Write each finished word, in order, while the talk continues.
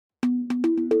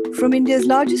From India's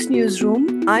largest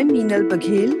newsroom, I'm Meenal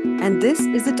Baghel, and this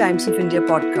is the Times of India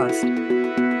podcast.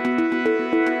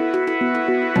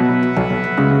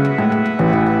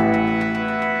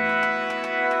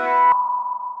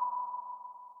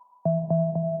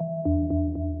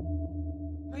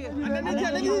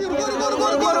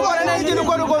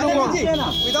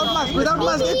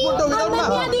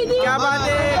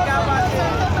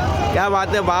 क्या बात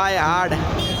है भाई hard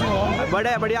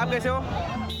बढ़िया आप कैसे हो?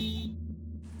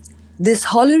 This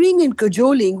hollering and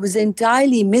cajoling was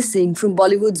entirely missing from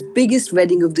Bollywood's biggest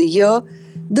wedding of the year,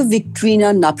 the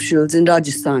Vicktrina nuptials in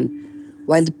Rajasthan.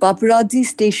 While the paparazzi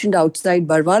stationed outside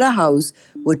Barwara House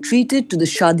were treated to the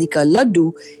Shadi Ka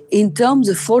Laddu in terms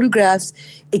of photographs,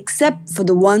 except for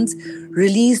the ones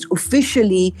released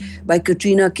officially by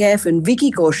Katrina Kaif and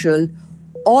Vicky Kaushal,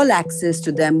 all access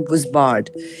to them was barred.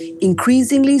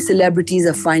 Increasingly, celebrities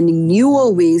are finding newer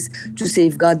ways to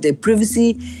safeguard their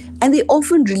privacy, and they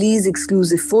often release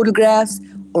exclusive photographs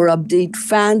or update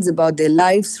fans about their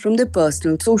lives from their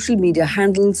personal social media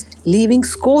handles, leaving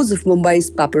scores of Mumbai's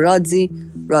paparazzi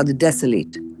rather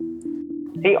desolate.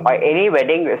 See, any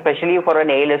wedding, especially for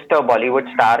an A-lister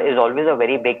Bollywood star, is always a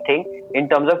very big thing in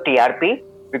terms of TRP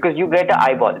because you get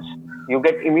eyeballs. You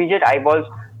get immediate eyeballs.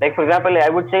 Like, for example, I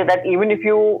would say that even if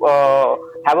you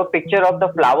have a picture of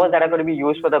the flowers that are going to be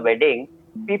used for the wedding,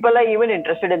 people are even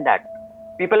interested in that.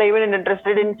 People are even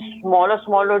interested in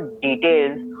smaller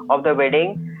details of the wedding,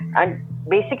 and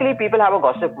basically people have a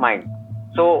gossip mind.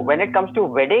 So when it comes to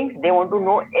weddings, they want to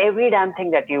know every damn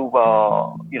thing that you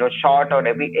shot, or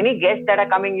any guests that are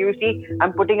coming. You see,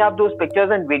 I'm putting up those pictures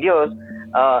and videos.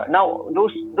 Now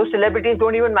those celebrities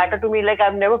don't even matter to me. Like,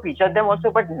 I've never featured them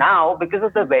also, but now because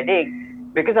of the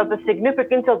wedding, because of the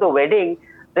significance of the wedding,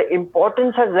 the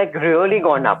importance has like really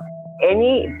gone up.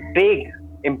 Any big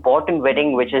important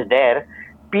wedding which is there,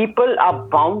 people are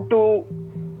bound to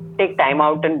take time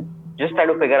out and just try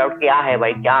to figure out क्या है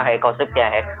भाई, क्या है, gossip क्या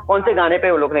है, कौन से गाने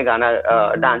पे वो लोग ने गाना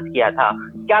डांस किया था,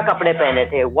 क्या कपड़े पहने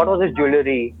थे, what was his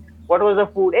jewelry, what was the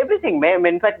food, everything.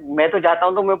 मैं तो जाता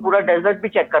हूँ तो मैं पूरा डेजर्ट भी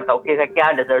चेक करता हूँ कि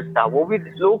क्या डेजर्ट था. वो भी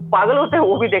लोग पागल होते हैं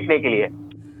वो भी देखने के लिए.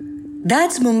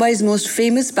 That's Mumbai's most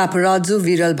famous paparazzo,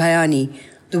 Viral Bhayani.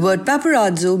 The word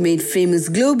paparazzo, made famous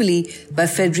globally by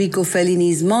Federico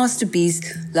Fellini's masterpiece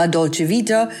La Dolce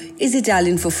Vita, is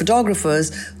Italian for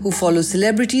photographers who follow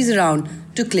celebrities around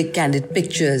to click candid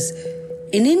pictures.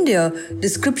 In India,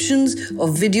 descriptions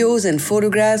of videos and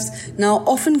photographs now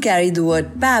often carry the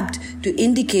word papped to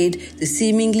indicate the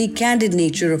seemingly candid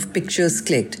nature of pictures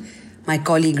clicked. My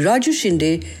colleague Raju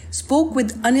Shinde spoke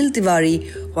with Anil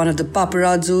Tiwari, one of the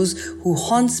paparazzos who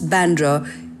haunts Bandra,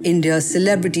 India's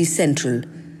celebrity central.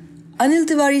 Anil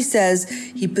Tiwari says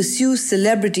he pursues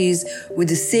celebrities with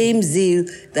the same zeal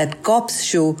that cops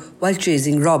show while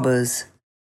chasing robbers.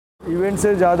 Event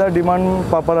से ज़्यादा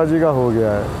demand पापराजी का हो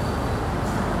गया है.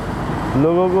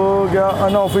 लोगों को क्या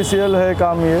unofficial है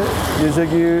काम ये, जैसे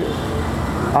कि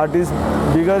आर्टिस्ट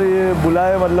बिगर ये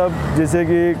बुलाए, मतलब जैसे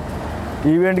कि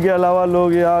इवेंट के अलावा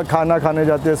लोग यहाँ खाना खाने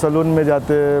जाते हैं, सैलून में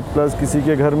जाते हैं, प्लस किसी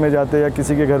के घर में जाते हैं या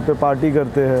किसी के घर पे पार्टी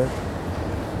करते हैं.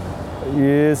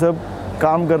 ये सब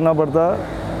काम करना पड़ता.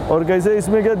 और कैसे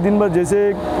इसमें क्या दिन भर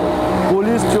जैसे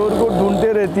पुलिस चोर को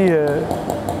ढूंढते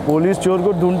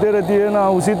रहती है ना,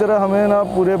 उसी तरह हमें ना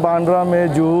पूरे बांद्रा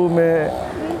में, जुहू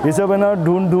में ये सब है ना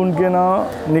ढूंढ के ना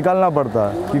निकालना पड़ता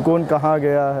कि कौन कहाँ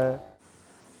गया है.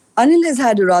 Anil has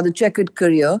had a rather checkered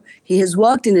career. He has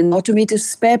worked in an automotive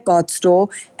spare parts store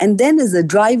and then as a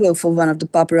driver for one of the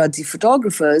paparazzi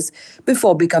photographers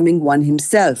before becoming one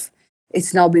himself.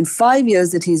 It's now been 5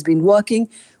 years that he's been working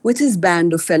with his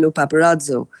band of fellow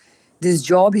paparazzo. This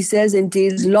job, he says,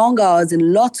 entails long hours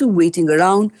and lots of waiting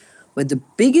around, but the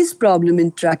biggest problem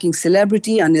in tracking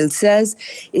celebrity, Anil says,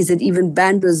 is that even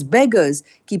Bandra's beggars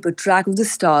keep a track of the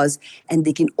stars and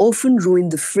they can often ruin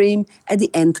the frame at the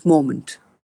nth moment.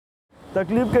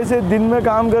 तकलीफ कैसे दिन में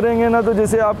काम करेंगे ना, तो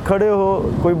जैसे आप खड़े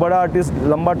हो, कोई बड़ा आर्टिस्ट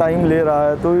लंबा टाइम ले रहा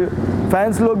है तो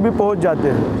फैंस लोग भी पहुंच जाते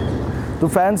हैं, तो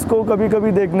फैंस को कभी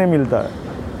कभी देखने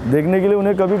के लिए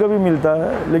उन्हें कभी कभी मिलता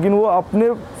है, लेकिन वो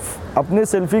अपने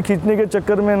सेल्फी खींचने के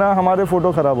चक्कर में ना हमारे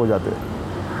फ़ोटो ख़राब हो जाते हैं.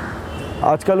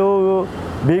 आजकल वो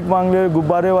भीख मांगने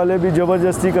गुब्बारे वाले भी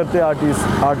ज़बरदस्ती करते हैं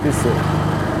आर्टिस्ट से,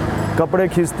 कपड़े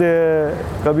खींचते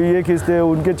हैं, कभी ये खींचते हैं,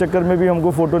 उनके चक्कर में भी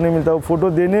हमको फ़ोटो नहीं मिलता. फ़ोटो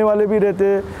देने वाले भी रहते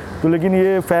हैं, तो लेकिन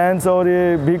ये फैंस और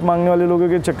ये भीख मांगने वाले लोगों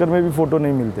के चक्कर में भी फ़ोटो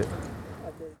नहीं मिलते.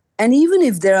 And even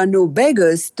if there are no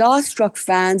beggars, star-struck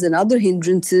fans and other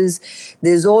hindrances,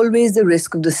 there's always the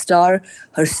risk of the star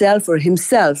herself or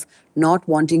himself not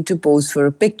wanting to pose for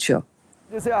a picture.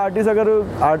 जैसे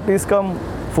आर्टिस्ट का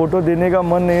photo देने का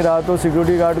मन नहीं रहा तो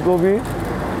security guard को भी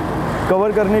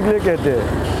कवर करने के लिए कहते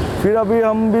हैं. फिर अभी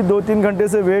हम भी 2-3 घंटे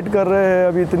से वेट कर रहे हैं,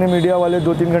 अभी इतने मीडिया वाले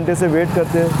 2-3 घंटे से वेट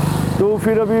करते हैं। तो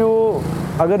फिर अभी वो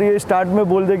अगर ये स्टार्ट में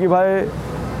बोल दे कि भाई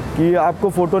कि आपको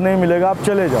फ़ोटो नहीं मिलेगा, आप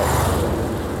चले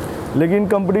जाओ, लेकिन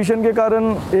कंपटीशन के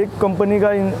कारण एक कंपनी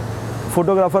का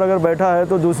फ़ोटोग्राफ़र अगर बैठा है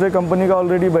तो दूसरे कंपनी का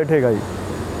ऑलरेडी बैठेगा ही।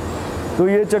 तो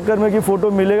ये चक्कर में कि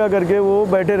फ़ोटो मिलेगा करके वो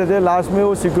बैठे रहते हैं। लास्ट में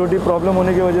वो सिक्योरिटी प्रॉब्लम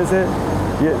होने की वजह से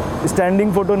ये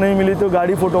स्टैंडिंग फ़ोटो नहीं मिली तो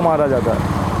गाड़ी फ़ोटो मारा जाता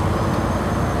है,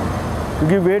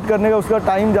 क्योंकि वेट करने का उसका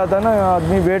टाइम जाता है ना,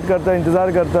 आदमी वेट करता है,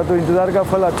 इंतज़ार करता है, तो इंतज़ार का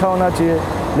फल अच्छा होना चाहिए,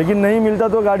 लेकिन नहीं मिलता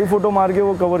तो गाड़ी फ़ोटो मार के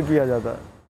वो कवर किया जाता है।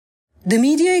 The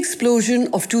media explosion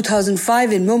of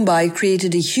 2005 in Mumbai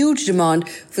created a huge demand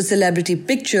for celebrity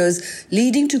pictures,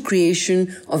 leading to creation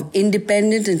of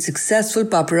independent and successful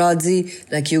paparazzi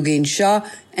like Yogen Shah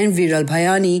and Viral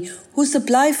Bhayani, who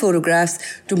supply photographs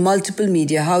to multiple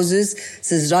media houses,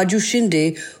 says Raju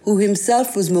Shinde, who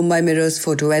himself was Mumbai Mirror's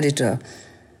photo editor.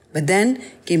 But then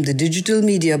came the digital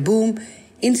media boom.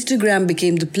 Instagram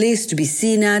became the place to be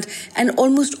seen at, and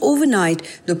almost overnight,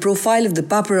 the profile of the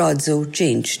paparazzo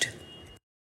changed.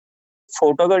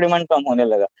 Photo का demand कम होने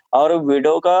लगा और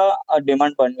video का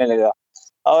demand बढ़ने लगा।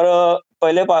 और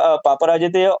पहले पापराजी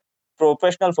थे,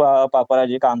 प्रोफेशनल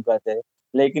पापराजी काम करते थे,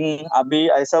 लेकिन अभी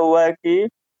ऐसा हुआ है कि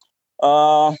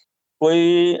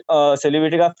कोई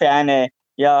सेलिब्रिटी का फैन है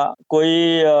या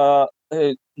कोई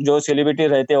जो सेलिब्रिटी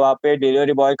रहते हैं वहाँ पे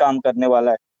डिलीवरी बॉय काम करने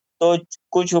वाला है, तो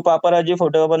कुछ पापराजी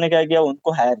फोटोग्राफर ने क्या किया,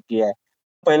 उनको हायर किया है।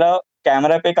 पहला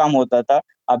कैमरा पे काम होता था,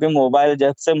 अभी मोबाइल,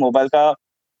 जब से मोबाइल का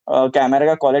कैमरा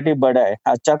का क्वालिटी बढ़ा है,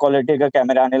 अच्छा क्वालिटी का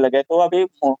कैमरा आने लगा है, तो अभी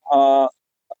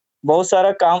बहुत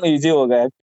सारा काम इजी हो गया है।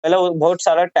 पहले बहुत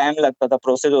सारा टाइम लगता था,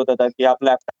 प्रोसेस होता था कि आप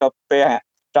लैपटॉप पे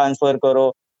ट्रांसफर करो,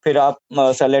 फिर आप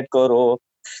सेलेक्ट करो,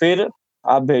 फिर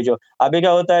आप भेजो। अभी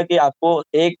क्या होता है कि आपको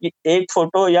एक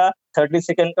फोटो या 30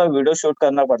 सेकंड का वीडियो शूट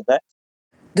करना पड़ता है।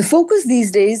 The focus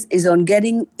these days is on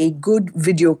getting a good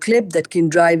video clip that can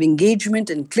drive engagement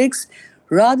and clicks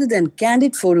rather than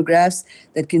candid photographs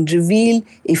that can reveal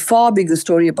a far bigger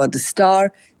story about the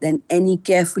star than any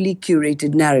carefully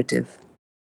curated narrative.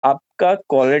 आपका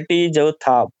quality जो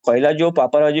था, पहला जो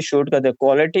पापराजी shoot करते,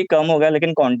 quality कम हो गया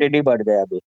लेकिन quantity बढ़ गया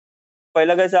अभी।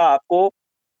 पहला कैसा आपको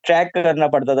ट्रैक करना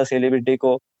पड़ता था सेलिब्रिटी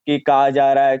को कि कहाँ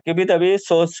जा रहा है, क्योंकि तभी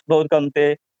सोर्स बहुत कम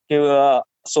थे कि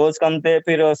सोर्स कम थे,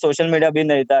 फिर सोशल मीडिया भी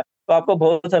नहीं था, तो आपको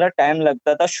बहुत सारा टाइम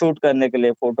लगता था शूट करने के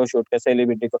लिए, फोटो शूट के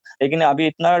सेलिब्रिटी को। लेकिन अभी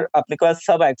इतना अपने पास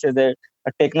सब एक्सेस है,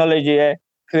 टेक्नोलॉजी है,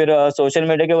 फिर सोशल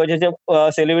मीडिया की वजह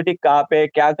से सेलिब्रिटी कहाँ पे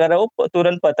क्या कर रहा है वो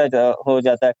तुरंत पता हो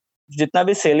जाता है। जितना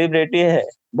भी सेलिब्रिटी है,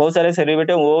 बहुत सारे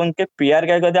सेलिब्रिटी, वो उनके पीआर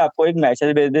क्या करते हैं, आपको एक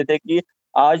मैसेज भेज देते कि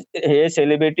आज ये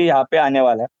सेलिब्रिटी यहाँ पे आने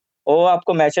वाला है। वो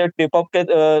आपको मैसेज टिप ऑफ के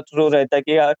थ्रू रहता है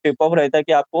कि टिप ऑफ रहता है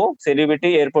कि आपको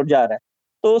सेलिब्रिटी एयरपोर्ट जा रहा है,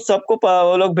 तो सबको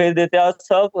वो लोग भेज देते हैं। और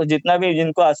सब जितना भी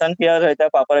जिनको आसान किया रहता है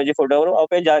पापराजी फोटोग्राफर, वहाँ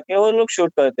पे जाके वो लोग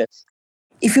शूट करते हैं।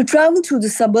 If you travel through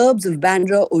the suburbs of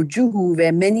Bandra or Juhu,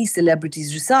 where many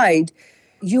celebrities reside,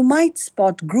 you might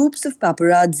spot groups of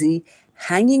paparazzi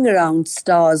hanging around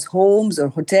stars' homes or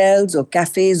hotels or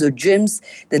cafes or gyms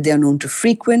that they are known to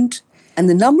frequent. And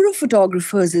the number of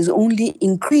photographers has only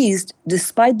increased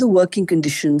despite the working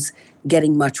conditions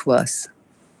getting much worse.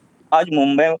 आज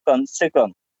मुंबई में कम से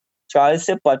कम 40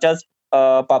 से 50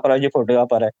 पापराजी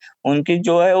photographer है। उनकी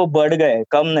जो है वो बढ़ गए,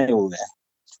 कम नहीं हुए हैं।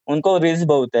 उनको रिस्क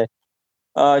बहुत है।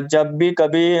 जब भी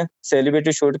कभी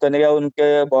सेलिब्रिटी शूट करने या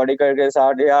उनके बॉडीगार्ड के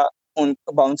साथ या उन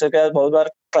बाउंसर के साथ बहुत बार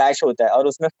क्लैश होता है और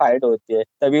उसमें फाइट होती है,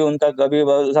 तभी उनका कभी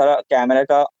बहुत सारा कैमरा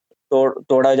का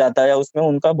तोड़ा जाता है या उसमें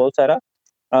उनका बहुत सारा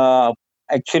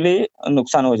एक्चुअली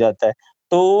नुकसान हो जाता है।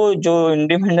 तो जो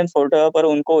इंडिपेंडेंट फोटोग्राफर,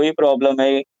 उनको वही प्रॉब्लम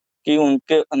है कि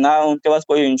उनके पास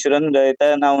कोई इंश्योरेंस रहता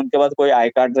है, ना उनके पास कोई आई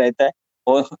कार्ड रहता है।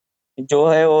 और जो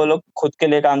है वो लोग खुद के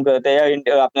लिए काम करते हैं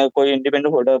या अपने कोई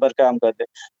इंडिपेंडेंट फोटोग्राफर काम करते हैं,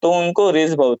 तो उनको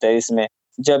रिस्क बहुत है इसमें।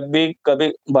 जब भी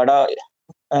कभी बड़ा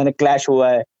क्लैश हुआ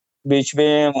है, बीच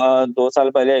में 2 साल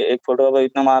पहले एक फोटोग्राफर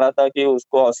इतना मारा था कि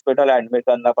उसको हॉस्पिटल एडमिट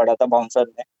करना पड़ा था, बाउंसर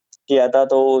ने किया था।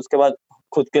 तो उसके बाद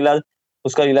खुद के इलाज,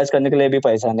 उसका इलाज करने के लिए भी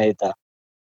पैसा नहीं था।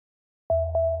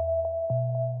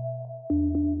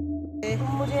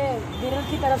 मुझे विरल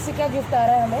की तरफ से क्या गिफ्ट आ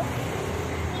रहा है हमें?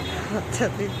 अच्छा,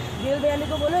 विरल भैया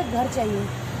को बोलो एक घर चाहिए,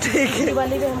 ठीक है,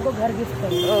 दिवाली में हमको घर गिफ्ट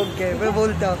करिए। ओके, मैं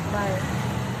बोलता हूँ। Bye.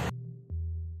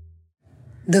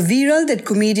 The Viral that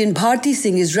comedian Bharti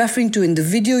Singh is referring to in the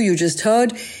video you just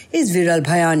heard is Viral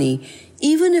Bhayani.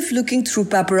 Even if looking through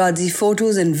paparazzi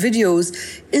photos and videos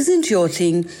isn't your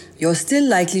thing, you're still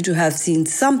likely to have seen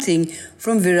something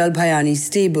from Viral Bhayani's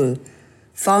stable.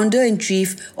 Founder and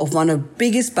chief of one of the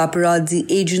biggest paparazzi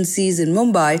agencies in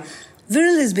Mumbai,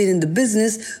 Viral has been in the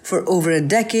business for over a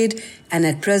decade and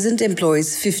at present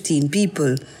employs 15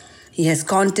 people. He has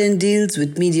content deals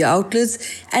with media outlets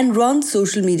and runs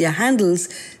social media handles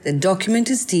that document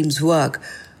his team's work.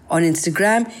 On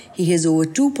Instagram, he has over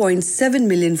 2.7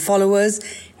 million followers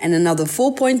and another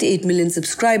 4.8 million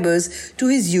subscribers to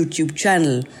his YouTube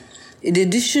channel. In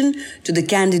addition to the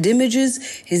candid images,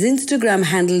 his Instagram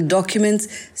handle documents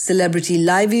celebrity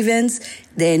live events,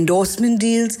 their endorsement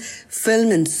deals,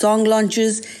 film and song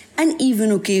launches, and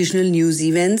even occasional news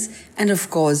events, and of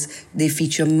course, they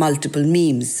feature multiple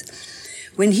memes.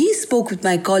 When he spoke with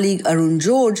my colleague Arun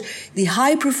George, the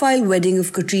high-profile wedding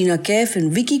of Katrina Kaif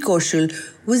and Vicky Kaushal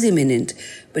was imminent,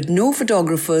 but no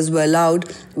photographers were allowed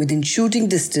within shooting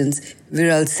distance.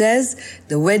 Viral says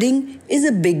the wedding is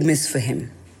a big miss for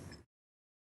him.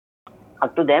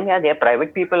 Up to them, yeah, they're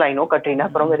private people. I know Katrina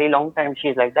from a very long time.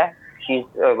 She's like that. She's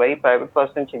a very private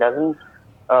person. She doesn't,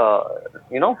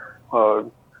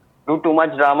 do too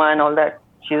much drama and all that.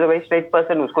 She's a very straight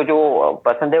person. उसको जो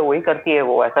पसंद है वही करती है.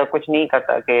 वो ऐसा कुछ नहीं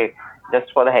करता कि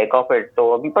just for the heck of it. तो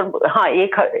अभी पर हाँ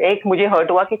एक मुझे hurt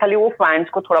हुआ कि खाली वो fans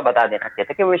को थोड़ा बता देना चाहिए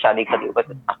था कि वो शादी कर रही हो बस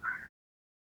इतना.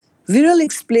 Viral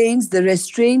explains the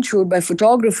restraint showed by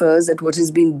photographers at what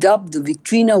has been dubbed the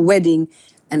Vicktrina wedding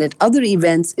and at other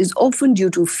events is often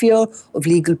due to fear of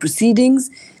legal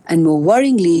proceedings and, more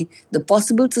worryingly, the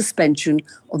possible suspension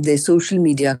of their social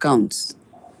media accounts.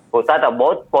 होता था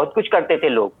बहुत कुछ करते थे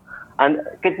लोग.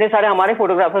 कितने सारे हमारे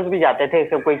फोटोग्राफर्स भी जाते थे,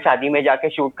 सब कोई शादी में जाके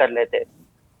शूट कर लेते,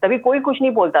 तभी कोई कुछ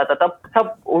नहीं बोलता था. तब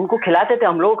सब उनको खिलाते थे,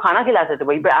 हम लोग खाना खिलाते थे,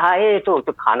 वहीं पे आए तो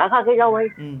खाना खा के जाओ भाई.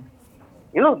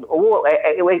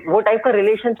 वो टाइप का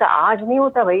रिलेशन था. आज नहीं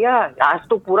होता भैया. आज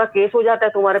तो पूरा केस हो जाता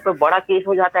है, तुम्हारे पे बड़ा केस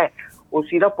हो जाता है, वो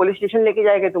सीधा पुलिस स्टेशन लेके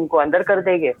जाएंगे, तुमको अंदर कर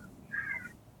देंगे.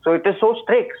 So it is so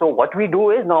strict. So what we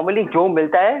do is normally जो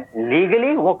मिलता है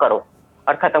लीगली वो करो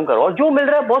और खत्म करो, और जो मिल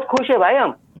रहा है बहुत खुश है भाई.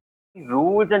 हम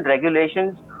रूल्स एंड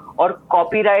रेगुलेशंस और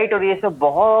कॉपीराइट और ये सब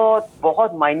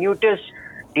बहुत माइन्यूटेस्ट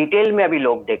डिटेल में अभी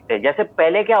लोग देखते हैं. जैसे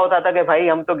पहले क्या होता था कि भाई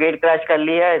हम तो गेट क्रैश कर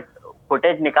लिया,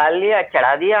 फुटेज निकाल लिया,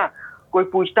 चढ़ा दिया, कोई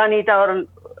पूछता नहीं था और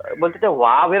बोलते थे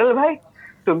वाह विरल भाई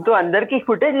तुम तो अंदर की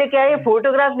फुटेज लेके आए,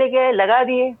 फोटोग्राफ लेके आए, लगा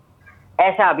दिए.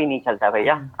 ऐसा अभी नहीं चलता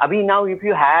भैया. अभी now if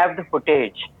you have the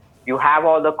footage, you have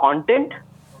all the content,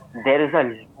 there is a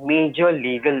major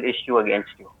legal issue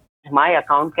against you. My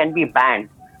account can be banned.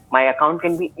 My account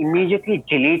can be immediately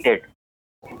deleted.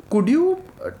 Could you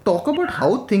talk about how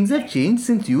things have changed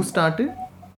since you started?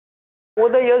 Over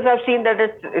the years, I've seen that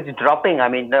it's dropping. I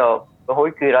mean, the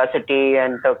whole curiosity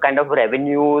and the kind of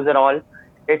revenues and all,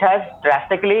 it has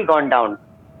drastically gone down.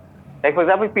 Like, for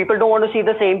example, people don't want to see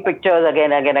the same pictures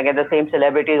again, the same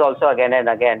celebrities also again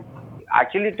and again.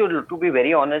 Actually, to be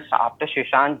very honest, after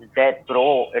Shishant's death, bro,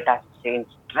 it has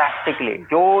changed drastically.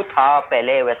 जो था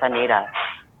पहले वैसा नहीं रहा.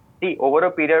 See, over a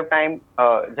period of time,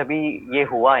 जब भी ये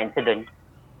हुआ इंसिडेंट,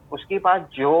 उसके बाद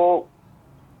जो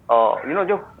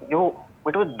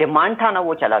डिमांड था ना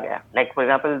वो चला गया. Like for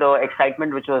example the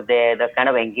excitement which was there, the kind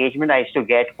of engagement I used to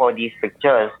get for these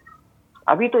pictures,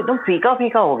 अभी तो एकदम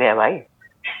फीका हो गया भाई.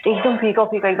 एकदम फीका,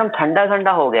 एकदम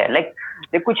ठंडा हो गया.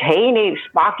 लाइक कुछ है ही नहीं,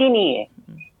 स्पार्क ही नहीं है.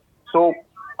 सो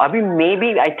अभी may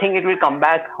B I think it will come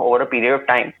back over a period of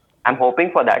time. I am hoping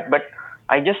for that, but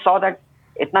I just saw that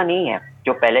इतना नहीं है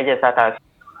जो पहले जैसा था.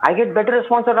 I get better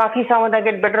response on Rakhi Sawant, I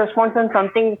get better response on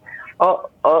something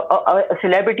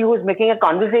celebrity who is making a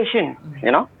conversation,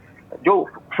 जो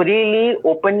freely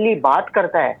openly बात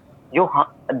करता है, जो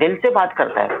दिल से बात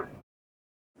करता है.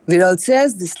 Viral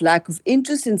says this lack of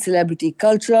interest in celebrity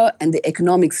culture and the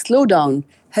economic slowdown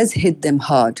has hit them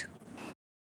hard.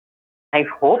 I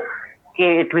hope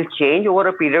it will change over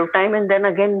a period of time, and then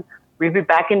again we'll be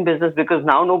back in business, because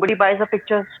now nobody buys our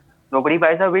pictures, nobody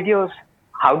buys our videos.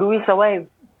 How do we survive?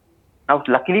 Now,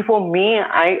 luckily for me,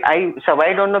 I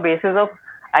survived on the basis of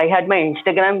I had my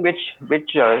Instagram,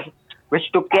 which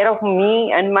took care of me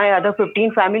and my other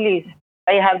 15 families.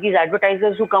 I have these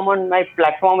advertisers who come on my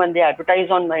platform and they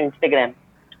advertise on my Instagram.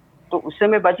 तो उससे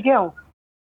मैं बच गया हूँ.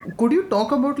 Could you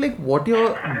talk about like what your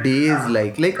day is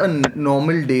like a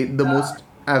normal day, the most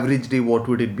average day, what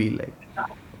would it be like?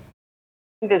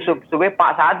 सुबह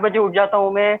 7 बजे उठ जाता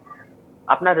हूँ मैं,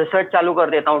 अपना रिसर्च चालू कर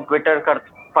देता हूँ, ट्विटर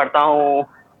पढ़ता हूँ,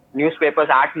 न्यूज़पेपर्स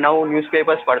 8-9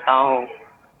 न्यूज़पेपर्स पढ़ता हूँ.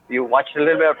 You watch a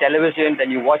little bit of television, then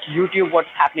you watch YouTube,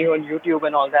 what's happening on YouTube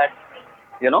and all that,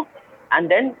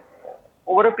 and then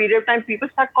over a period of time people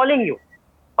start calling you.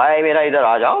 भाई मेरा इधर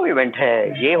आ जाओ, event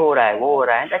है, ये हो रहा है, वो हो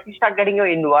रहा है. That you start getting your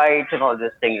invites and all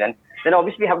these things, and then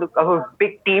obviously you have to have a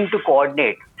big team to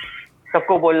coordinate.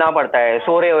 सबको बोलना पड़ता है,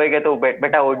 सो रहे होएंगे तो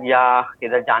बेटा उठ जा,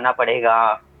 इधर जाना पड़ेगा,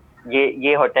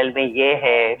 ये होटल में ये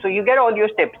है. So you get all your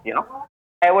steps,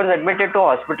 I was admitted to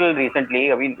hospital recently,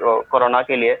 अभी कोरोना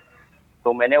के लिए.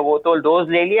 तो मैंने वो तो डोज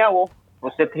ले लिया, वो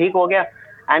उससे ठीक हो गया.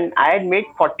 And I had made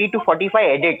 40 to 45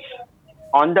 edits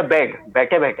on the bed,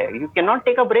 बैठे. You cannot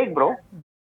take a break, bro.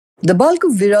 The bulk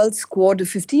of Viral's squad of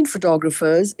 15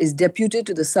 photographers is deputed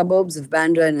to the suburbs of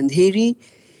Bandra and Andheri.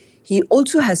 He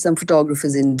also has some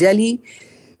photographers in Delhi,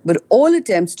 but all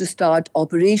attempts to start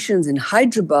operations in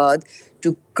Hyderabad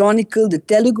to chronicle the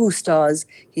Telugu stars,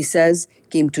 he says,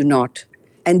 came to naught.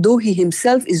 And though he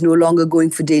himself is no longer going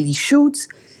for daily shoots,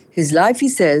 his life, he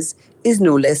says, is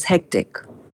no less hectic.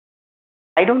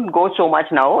 I don't go so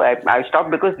much now. I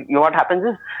stopped because what happens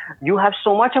is you have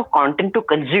so much of content to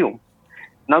consume.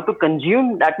 Now to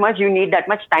consume that much, you need that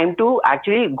much time to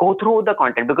actually go through the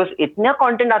content because इतना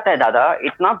content आता है दादा,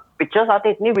 इतना pictures आते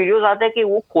हैं, इतनी videos आते हैं कि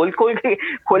वो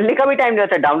खोलने का भी time नहीं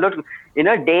होता है. Download in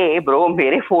a day, bro,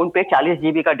 मेरे phone पे 40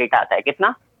 GB का data आता है.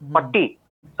 कितना? 40.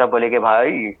 सब बोले कि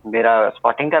भाई मेरा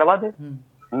spotting करवा दे,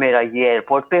 मेरा ये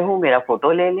airport पे हूँ, मेरा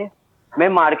photo ले ले, मैं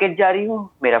market जा रही हूँ,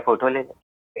 मेरा photo ले ले.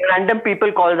 रैंडम पीपल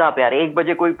कॉल्स आप यार 1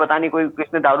 बजे कोई पता नहीं कोई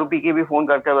किसने दारू पी के भी फोन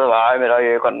करते हुए भाई मेरा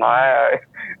ये करना है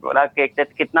बोला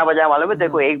कितना बजा मालूम है तेरे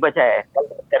को 1 बजा है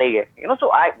करेंगे you know so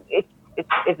I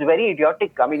it's very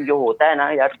idiotic. I mean जो होता है ना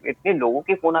यार इतने लोगों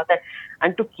के फोन आता है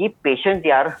एंड टू कीप पेशेंट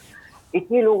यार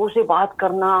इतने लोगों से बात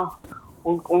करना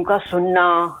उनका सुनना.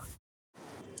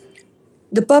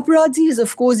 The paparazzi has,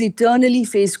 of course, eternally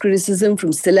faced criticism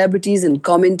from celebrities and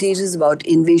commentators about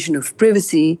invasion of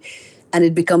privacy, and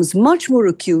it becomes much more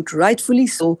acute, rightfully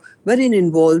so, when it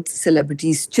involves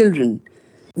celebrities' children.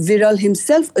 Viral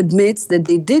himself admits that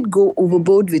they did go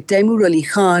overboard with Taimur Ali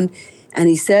Khan, and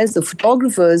he says the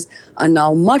photographers are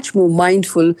now much more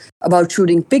mindful about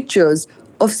shooting pictures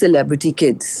of celebrity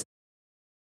kids.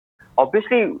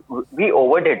 Obviously, we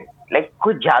overdid. Like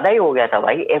कुछ ज़्यादा ही हो गया था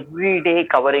भाई. Every day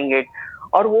covering it.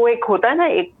 और वो एक होता है ना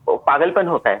एक पागलपन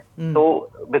होता है. So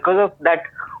because of that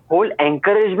whole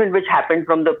encouragement which happened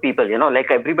from the people, you know,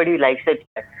 like everybody likes it.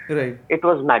 Right. It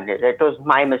was madness. It was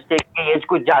my mistake कि ये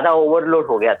कुछ ज़्यादा overload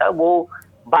हो गया था. वो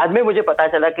बाद में मुझे पता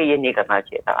चला कि ये नहीं करना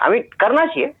चाहिए था. I mean करना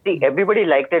चाहिए. See, everybody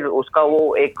liked it. उसका वो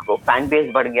एक fan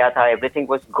base बढ़ गया था. Everything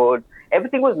was good.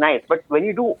 Everything was nice. But when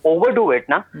you overdo it,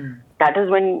 ना, that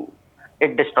is when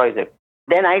it destroys it.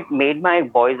 Then I made my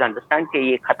boys understand कि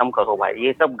ये खत्म करो भाई.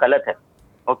 ये सब गलत है.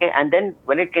 Okay, and then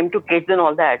when it came to kids and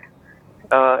all that,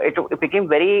 it became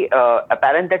very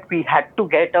apparent that we had to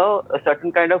get a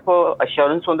certain kind of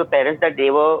assurance from the parents that they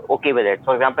were okay with it.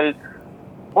 For example,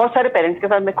 बहुत सारे parents के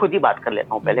साथ मैं खुद ही बात कर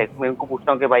लेता हूँ. पहले मैं उनको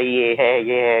पूछता हूँ कि भाई ये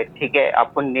है ठीक है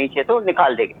आपको नहीं चाहिए तो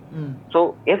निकाल देंगे. So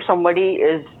if somebody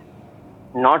is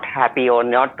not happy or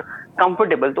not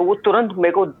comfortable तो वो तुरंत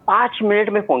मेरे को 5 मिनट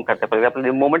में फोन करते हैं. For example,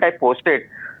 the moment I posted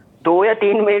 2 या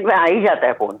 3 मिनट में आ ही जाता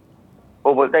है फोन.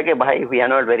 वो बोलता है कि भाई we are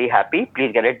not very happy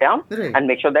please get it down and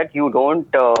make sure that you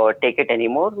don't take it any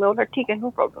more. मैं बोला ठीक है no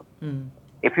problem.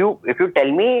 If you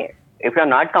tell me if you are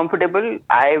not comfortable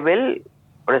I will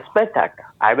respect that.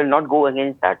 I will not go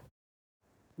against that.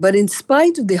 But in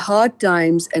spite of the hard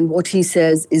times and what he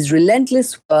says is relentless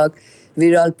work,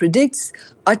 Viral predicts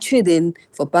Achhe Din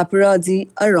for paparazzi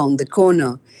around the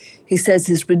corner. He says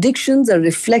his predictions are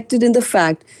reflected in the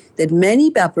fact that many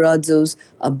paparazzos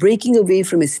are breaking away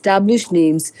from established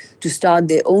names to start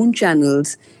their own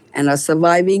channels and are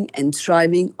surviving and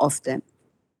thriving off them.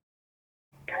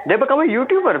 They become a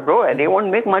YouTuber, bro. They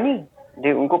won't make money.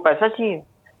 उनको पैसा चाहिए.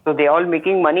 So they all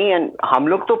making money and हम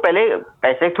लोग तो पहले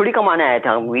पैसे थोड़ी कमाने आए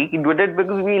थे. We did it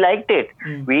because we liked it.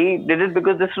 We did it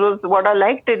because this was what I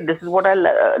liked it. This is what I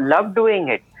loved doing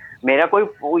it. मेरा कोई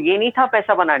ये नहीं था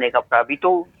पैसा बनाने का. अभी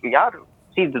तो यार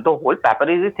see the whole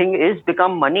paparazzi thing is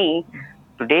become money.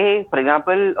 Today, for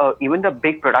example, even the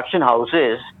big production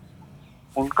houses,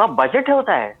 उनका budget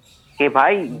होता है कि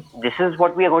भाई this is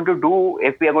what we are going to do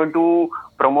if we are going to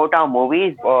promote our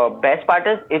movies. Best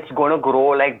part is it's going to grow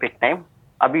like big time.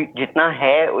 अभी जितना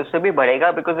है उससे भी बढ़ेगा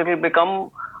because it will become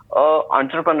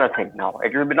entrepreneur thing now.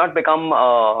 It will not become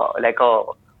like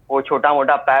वो छोटा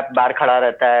मोटा pipe बाहर खड़ा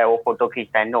रहता है वो फोटो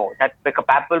खींचता है. No, that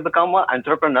pap will become an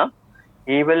entrepreneur.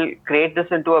 He will create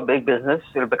this into a big business.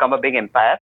 It will become a big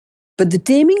empire. But the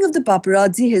taming of the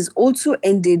paparazzi has also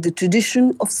ended the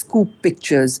tradition of scoop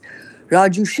pictures.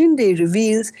 Raju Shinde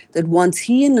reveals that once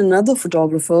he and another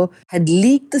photographer had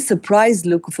leaked the surprise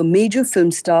look of a major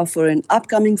film star for an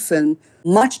upcoming film,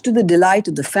 much to the delight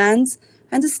of the fans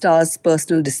and the star's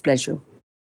personal displeasure.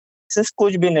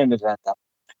 कुछ भी नहीं मिल रहा था.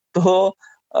 तो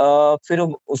फिर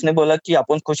उसने बोला कि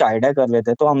अपन कुछ आइडिया कर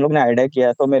लेते. तो हम लोग ने आइडिया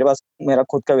किया. तो मेरे पास मेरा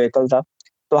खुद का व्हीकल था.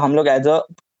 तो हम लोग एज अ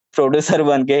प्रोड्यूसर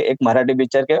बन के एक मराठी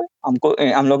पिक्चर के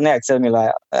हम लोग ने एक्सेस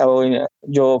मिलाया.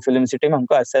 जो फिल्म सिटी में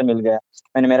हमको एक्सेस मिल गया.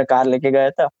 मैंने मेरा कार लेके गया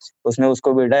था. उसने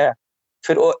उसको बिठाया.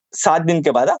 फिर वो 7 दिन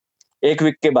के बाद 1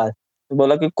 वीक के बाद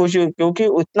बोला कि कुछ, क्योंकि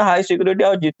उतना हाई सिक्योरिटी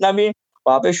और जितना भी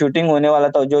वहाँ पे शूटिंग होने वाला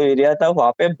था, जो एरिया था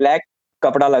वहाँ पे ब्लैक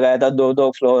कपड़ा लगाया था 2-2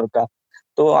 फ्लोर का,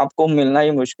 तो आपको मिलना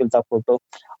ही मुश्किल था फ़ोटो।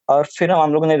 और फिर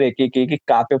हम लोगों ने रेकी की कि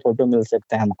कहाँ पे फ़ोटो मिल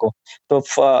सकते हैं हमको। तो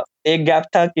एक गैप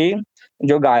था कि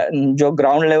जो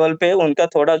ग्राउंड लेवल पे उनका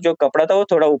थोड़ा जो कपड़ा था वो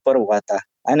थोड़ा ऊपर हुआ था,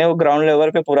 यानी वो ग्राउंड लेवल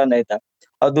पे पूरा नहीं था।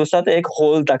 और दूसरा तो एक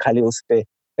होल था खाली उस पे,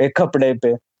 एक कपड़े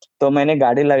पे। तो मैंने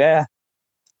गाड़ी लगाया,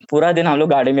 पूरा दिन हम लोग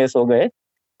गाड़ी में सो गए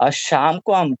और शाम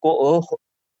को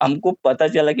हमको पता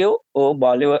चला कि वो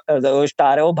बॉलीवुड वो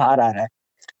स्टार है, वो बाहर आ रहा है।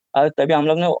 और तभी हम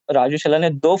लोग ने राजू छल्ला ने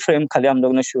 2 फ्रेम खाली हम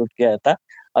लोग ने शूट किया था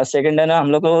और सेकंड डे ना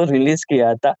हम लोग को रिलीज़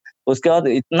किया था। उसके बाद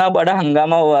इतना बड़ा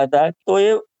हंगामा हुआ था, तो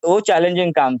वो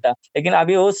चैलेंजिंग काम था, लेकिन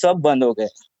अभी वो सब बंद हो गए।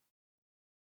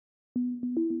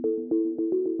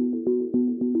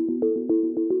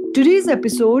 Today's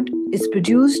episode is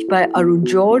produced by Arun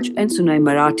George and Sunay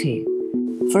Marathe.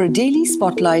 For a daily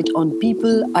spotlight on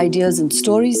people, ideas, and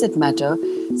stories that matter,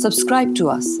 subscribe to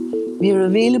us. We are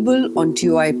available on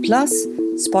TOI Plus,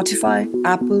 Spotify,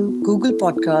 Apple, Google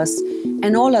Podcasts,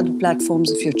 and all other platforms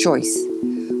of your choice.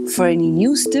 For any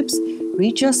news tips,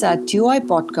 reach us at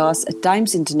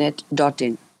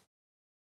toipodcast@timesinternet.in.